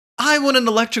I want an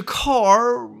electric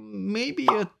car, maybe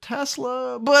a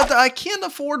Tesla, but I can't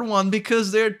afford one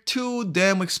because they're too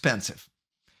damn expensive.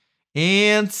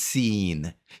 And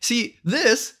scene. See,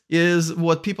 this is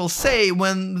what people say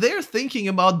when they're thinking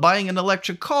about buying an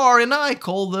electric car, and I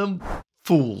call them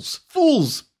fools.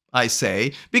 Fools, I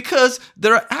say, because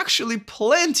there are actually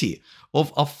plenty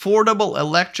of affordable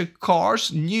electric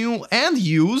cars, new and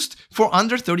used, for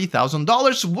under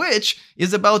 $30,000, which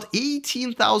is about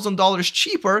 $18,000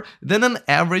 cheaper than an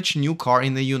average new car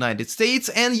in the United States.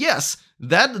 And yes,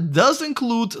 that does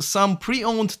include some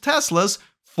pre-owned Teslas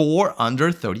for under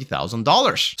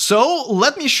 $30,000. So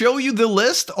let me show you the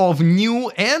list of new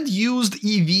and used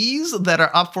EVs that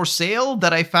are up for sale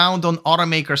that I found on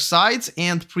automaker sites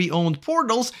and pre-owned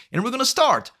portals, and we're gonna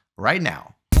start right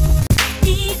now.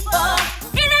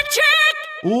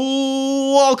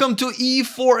 Welcome to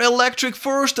E4 Electric.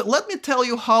 First, let me tell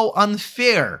you how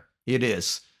unfair it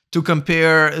is to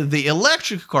compare the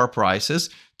electric car prices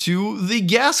to the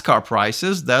gas car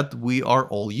prices that we are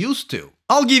all used to.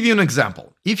 I'll give you an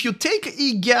example. If you take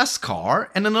a gas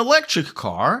car and an electric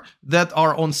car that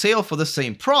are on sale for the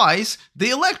same price,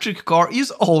 the electric car is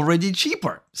already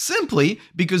cheaper, simply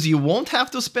because you won't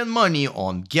have to spend money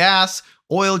on gas,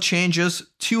 oil changes,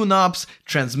 tune-ups,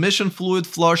 transmission fluid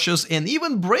flushes, and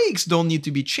even brakes don't need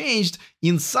to be changed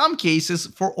in some cases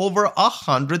for over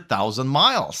 100,000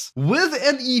 miles. With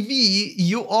an EV,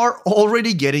 you are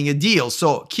already getting a deal,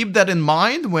 so keep that in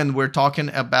mind when we're talking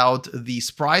about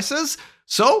these prices.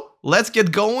 So let's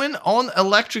get going on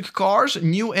electric cars,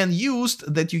 new and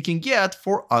used, that you can get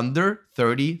for under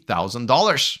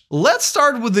 $30,000. Let's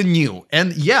start with the new.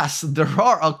 And yes, there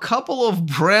are a couple of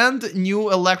brand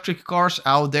new electric cars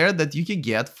out there that you can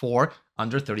get for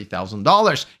under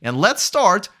 $30,000. And let's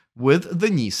start with the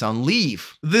Nissan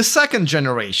Leaf, the second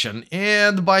generation.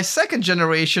 And by second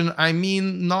generation, I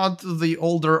mean not the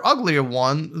older, uglier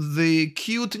one, the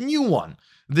cute new one.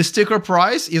 The sticker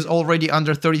price is already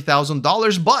under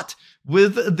 $30,000, but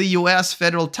with the US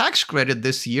federal tax credit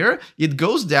this year, it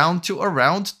goes down to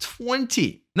around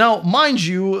 $20,000. Now, mind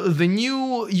you, the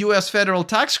new US federal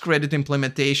tax credit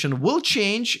implementation will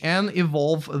change and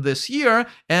evolve this year,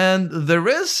 and there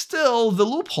is still the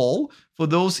loophole for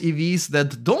those EVs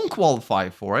that don't qualify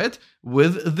for it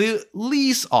with the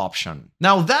lease option.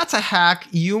 Now, that's a hack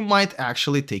you might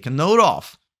actually take a note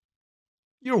of.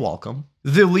 You're welcome.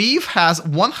 The Leaf has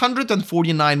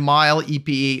 149-mile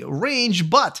EPA range,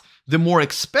 but the more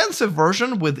expensive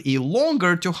version with a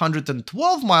longer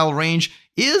 212-mile range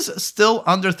is still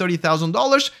under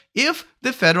 $30,000 if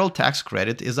the federal tax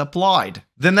credit is applied.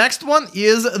 The next one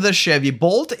is the Chevy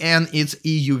Bolt and its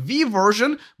EUV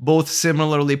version, both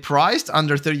similarly priced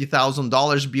under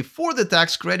 $30,000 before the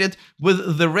tax credit,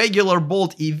 with the regular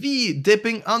Bolt EV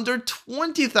dipping under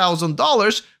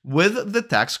 $20,000 with the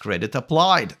tax credit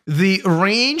applied. The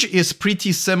range is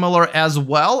pretty similar as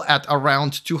well at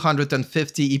around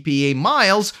 250 EPA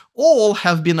miles. All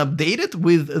have been updated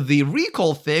with the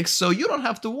recall fix, so you don't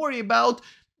have to worry about,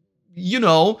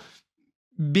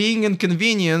 being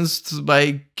inconvenienced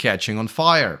by catching on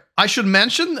fire. I should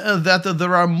mention that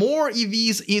there are more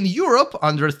EVs in Europe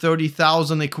under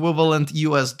 30,000 equivalent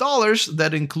US dollars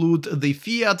that include the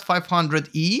Fiat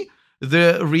 500e,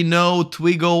 the Renault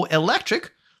Twigo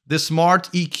Electric, the Smart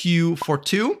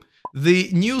EQ42, the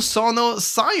new Sono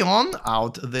Scion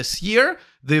out this year,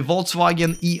 the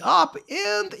Volkswagen e-up,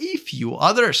 and a few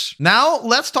others. Now,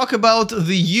 let's talk about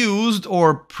the used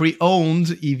or pre-owned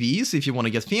EVs, if you want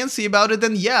to get fancy about it.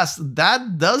 And yes,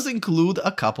 that does include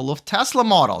a couple of Tesla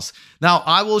models. Now,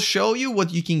 I will show you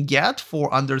what you can get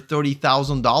for under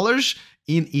 $30,000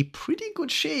 in a pretty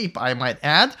good shape, I might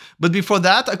add. But before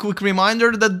that, a quick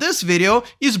reminder that this video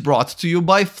is brought to you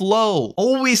by Flow.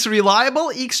 Always reliable,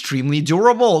 extremely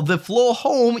durable. The Flow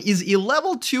Home is a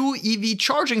level 2 EV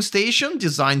charging station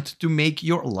designed to make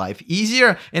your life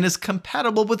easier and is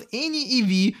compatible with any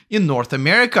EV in North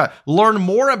America. Learn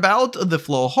more about the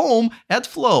Flow Home at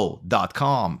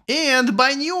flow.com. And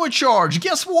by NeoCharge,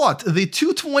 guess what? The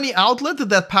 220 outlet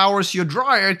that powers your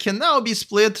dryer can now be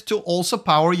split to also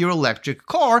power your electric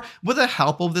car with the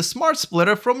help of the smart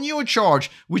splitter from NeoCharge,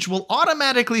 which will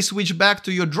automatically switch back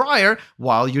to your dryer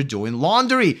while you're doing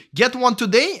laundry. Get one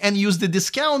today and use the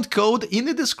discount code in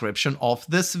the description of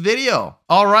this video.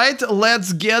 All right,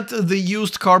 let's get the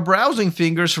used car browsing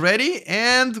fingers ready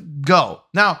and go.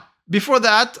 Now, before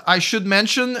that, I should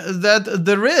mention that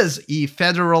there is a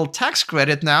federal tax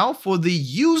credit now for the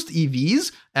used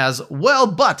EVs as well,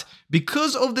 but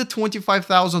because of the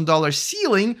 $25,000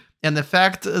 ceiling, and the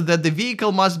fact that the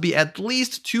vehicle must be at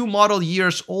least 2 model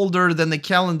years older than the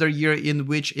calendar year in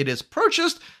which it is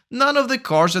purchased, none of the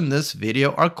cars in this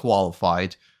video are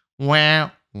qualified. Wah,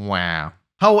 wah.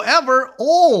 However,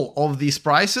 all of these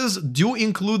prices do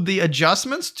include the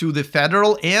adjustments to the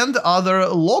federal and other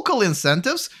local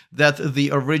incentives that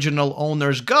the original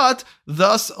owners got,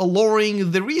 thus lowering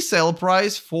the resale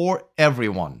price for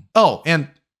everyone. Oh, and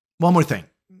one more thing.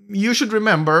 You should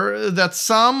remember that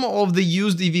some of the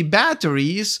used EV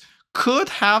batteries could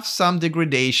have some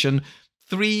degradation,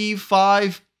 3,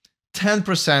 5,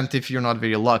 10% if you're not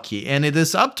very lucky, and it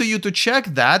is up to you to check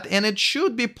that, and it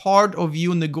should be part of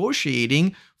you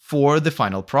negotiating for the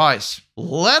final price.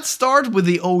 Let's start with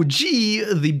the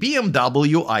OG, the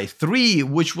BMW i3,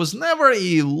 which was never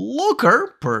a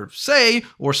looker per se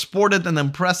or sported an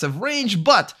impressive range,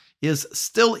 but is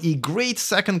still a great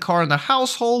second car in the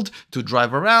household to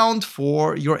drive around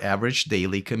for your average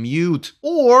daily commute.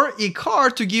 Or a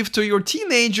car to give to your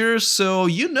teenager so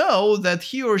you know that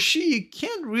he or she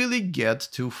can't really get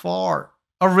too far.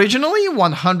 Originally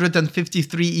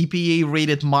 153 EPA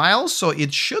rated miles, so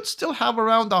it should still have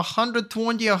around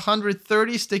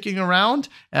 120-130 sticking around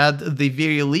at the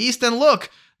very least. And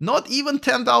look, not even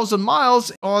 10,000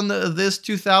 miles on this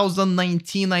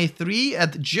 2019 i3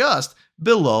 at just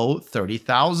below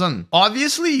 30,000.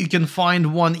 Obviously, you can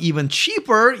find one even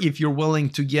cheaper if you're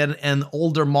willing to get an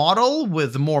older model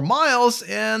with more miles,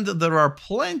 and there are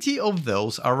plenty of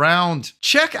those around.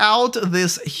 Check out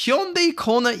this Hyundai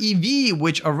Kona EV,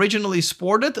 which originally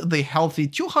sported the healthy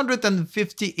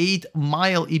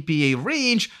 258-mile EPA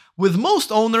range, with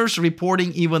most owners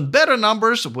reporting even better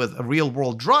numbers with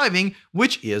real-world driving,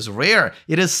 which is rare.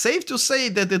 It is safe to say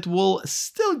that it will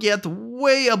still get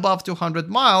way above 200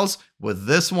 miles with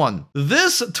this one.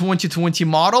 This 2020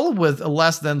 model with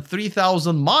less than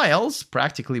 3,000 miles,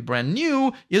 practically brand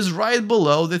new, is right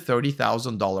below the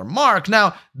 $30,000 mark.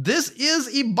 Now, this is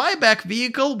a buyback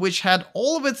vehicle which had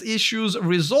all of its issues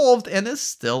resolved and is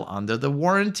still under the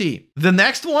warranty. The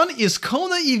next one is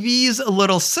Kona EV's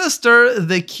little sister,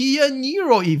 the Kia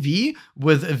Niro EV,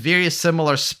 with very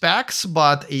similar specs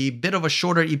but a bit of a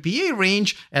shorter EPA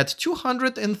range at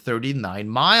 239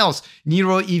 miles.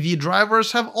 Niro EV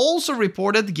drivers have also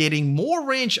reported getting more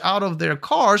range out of their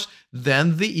cars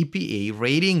than the EPA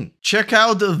rating. Check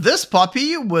out this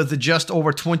puppy with just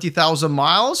over 20,000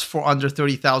 miles for under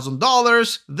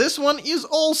 $30,000. This one is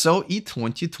also a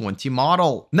 2020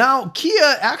 model. Now,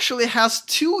 Kia actually has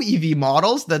two EV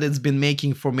models that it's been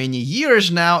making for many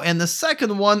years now, and the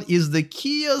second one is the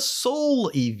Kia Soul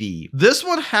EV. This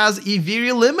one has a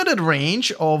very limited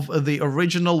range of the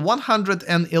original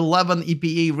 111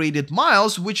 EPA rated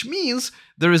miles, which means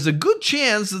there is a good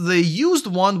chance the used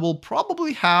one will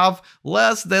probably have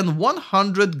less than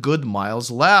 100 good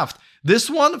miles left. This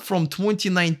one from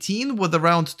 2019 with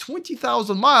around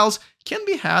 20,000 miles can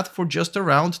be had for just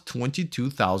around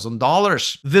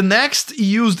 $22,000. The next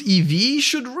used EV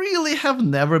should really have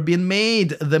never been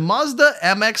made, the Mazda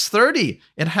MX-30.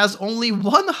 It has only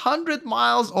 100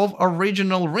 miles of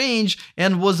original range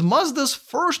and was Mazda's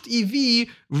first EV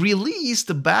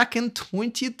released back in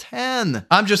 2010.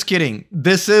 I'm just kidding.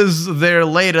 This is their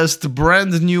latest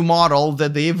brand new model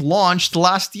that they've launched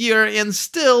last year and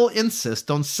still insist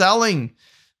on selling.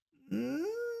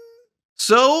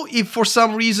 So, if for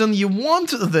some reason you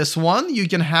want this one, you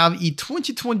can have a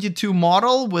 2022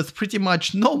 model with pretty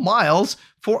much no miles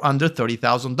for under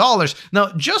 $30,000.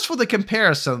 Now, just for the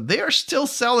comparison, they are still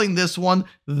selling this one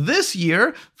this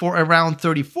year for around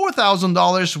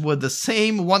 $34,000 with the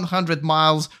same 100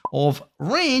 miles of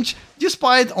range,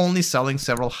 despite only selling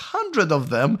several hundred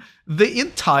of them the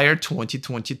entire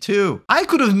 2022. I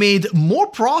could have made more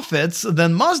profits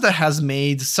than Mazda has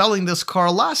made selling this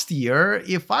car last year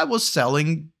if I was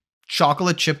selling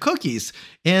chocolate chip cookies,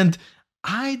 and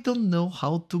I don't know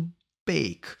how to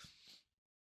bake.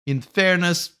 In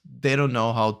fairness, they don't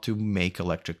know how to make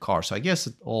electric cars, so I guess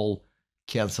it all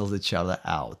cancels each other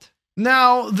out.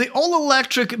 Now, the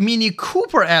all-electric Mini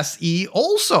Cooper SE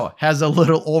also has a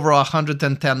little over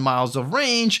 110 miles of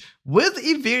range with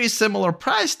a very similar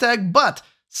price tag, but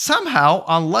somehow,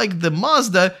 unlike the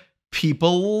Mazda,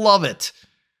 people love it.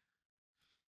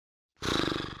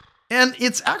 And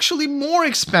it's actually more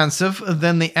expensive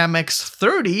than the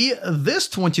MX-30. This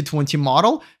 2020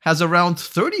 model has around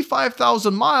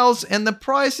 35,000 miles and the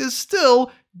price is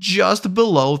still just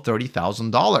below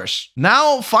 $30,000.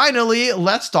 Now, finally,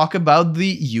 let's talk about the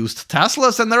used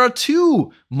Teslas, and there are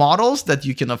two models that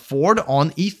you can afford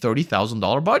on a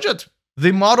 $30,000 budget.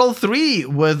 The Model 3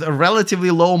 with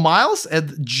relatively low miles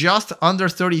at just under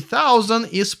 30,000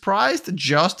 is priced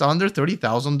just under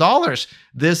 $30,000.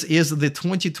 This is the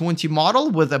 2020 model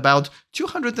with about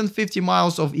 250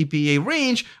 miles of EPA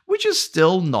range, which is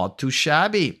still not too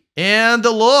shabby. And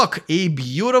look, a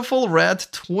beautiful red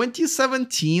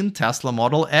 2017 Tesla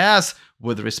Model S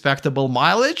with respectable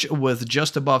mileage, with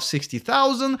just above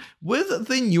 60,000, with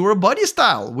the newer body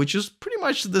style, which is pretty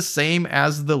much the same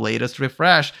as the latest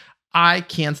refresh. I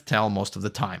can't tell most of the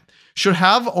time. Should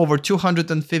have over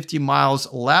 250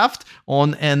 miles left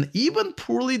on an even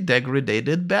poorly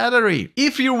degraded battery.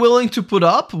 If you're willing to put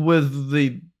up with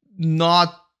the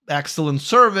not excellent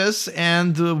service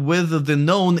and with the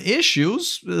known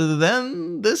issues,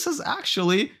 then this is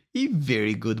actually a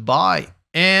very good buy.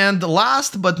 And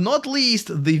last but not least,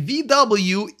 the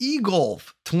VW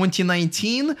e-Golf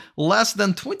 2019, less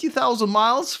than 20,000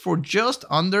 miles for just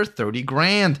under 30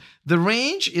 grand. The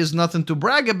range is nothing to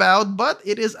brag about, but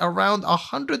it is around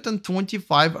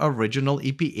 125 original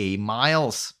EPA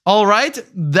miles. All right,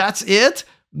 that's it.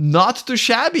 Not too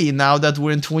shabby now that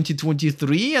we're in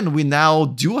 2023 and we now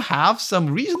do have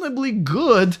some reasonably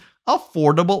good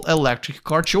affordable electric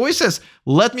car choices.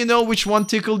 Let me know which one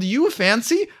tickled you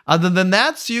fancy. Other than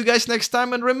that, see you guys next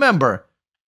time, and remember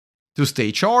to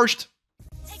stay charged.